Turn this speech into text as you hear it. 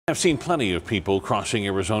I've seen plenty of people crossing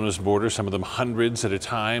Arizona's border, some of them hundreds at a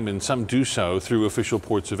time, and some do so through official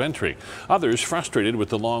ports of entry. Others, frustrated with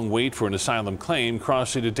the long wait for an asylum claim,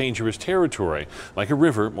 cross into dangerous territory, like a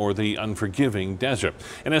river or the unforgiving desert.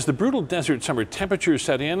 And as the brutal desert summer temperatures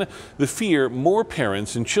set in, the fear more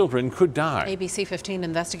parents and children could die. ABC 15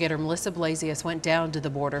 investigator Melissa Blasius went down to the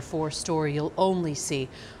border for a story you'll only see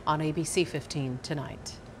on ABC 15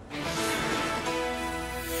 tonight.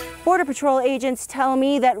 Border Patrol agents tell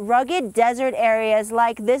me that rugged desert areas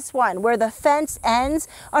like this one, where the fence ends,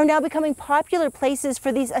 are now becoming popular places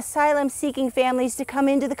for these asylum-seeking families to come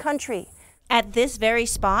into the country. At this very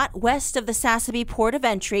spot, west of the Sassabee port of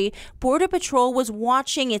entry, Border Patrol was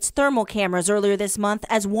watching its thermal cameras earlier this month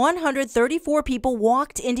as 134 people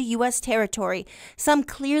walked into U.S. territory, some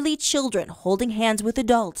clearly children holding hands with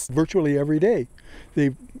adults. Virtually every day,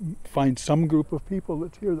 they find some group of people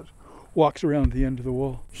that's here that walks around the end of the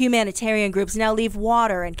wall. Humanitarian groups now leave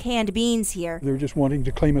water and canned beans here. They're just wanting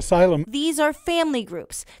to claim asylum. These are family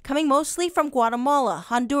groups, coming mostly from Guatemala,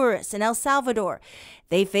 Honduras, and El Salvador.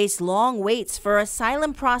 They face long waits for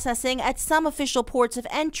asylum processing at some official ports of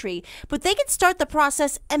entry, but they can start the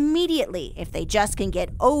process immediately if they just can get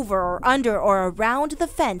over or under or around the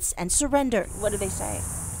fence and surrender. What do they say?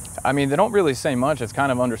 I mean, they don't really say much. It's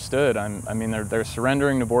kind of understood. I mean, they're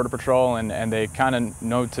surrendering to Border Patrol, and they kind of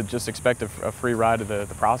know to just expect a free ride to the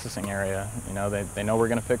processing area. You know, they know we're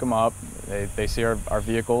going to pick them up. They see our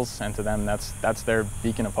vehicles, and to them, that's their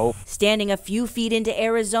beacon of hope. Standing a few feet into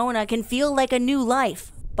Arizona can feel like a new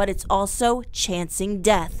life, but it's also chancing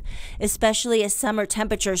death, especially as summer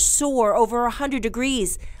temperatures soar over 100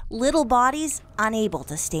 degrees. Little bodies unable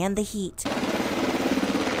to stand the heat.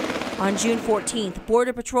 On June 14th,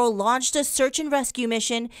 Border Patrol launched a search and rescue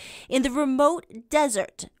mission in the remote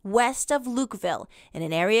desert west of Lukeville in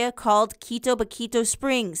an area called Quito Baquito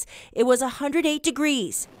Springs. It was 108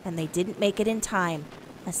 degrees, and they didn't make it in time.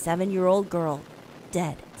 A 7-year-old girl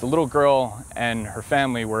dead. The little girl and her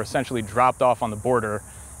family were essentially dropped off on the border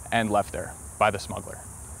and left there by the smuggler.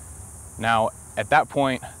 Now, at that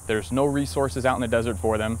point, there's no resources out in the desert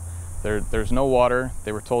for them. There's no water.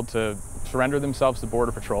 They were told to surrender themselves to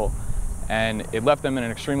Border Patrol, and it left them in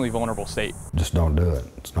an extremely vulnerable state. Just don't do it.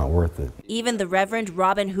 It's not worth it. Even the Reverend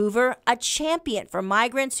Robin Hoover, a champion for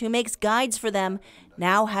migrants who makes guides for them,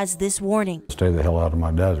 now has this warning. Stay the hell out of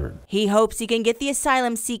my desert. He hopes he can get the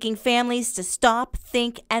asylum-seeking families to stop,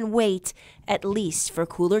 think, and wait, at least for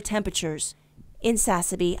cooler temperatures. In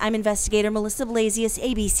Sassabee, I'm investigator Melissa Blasius,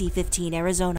 ABC 15 Arizona.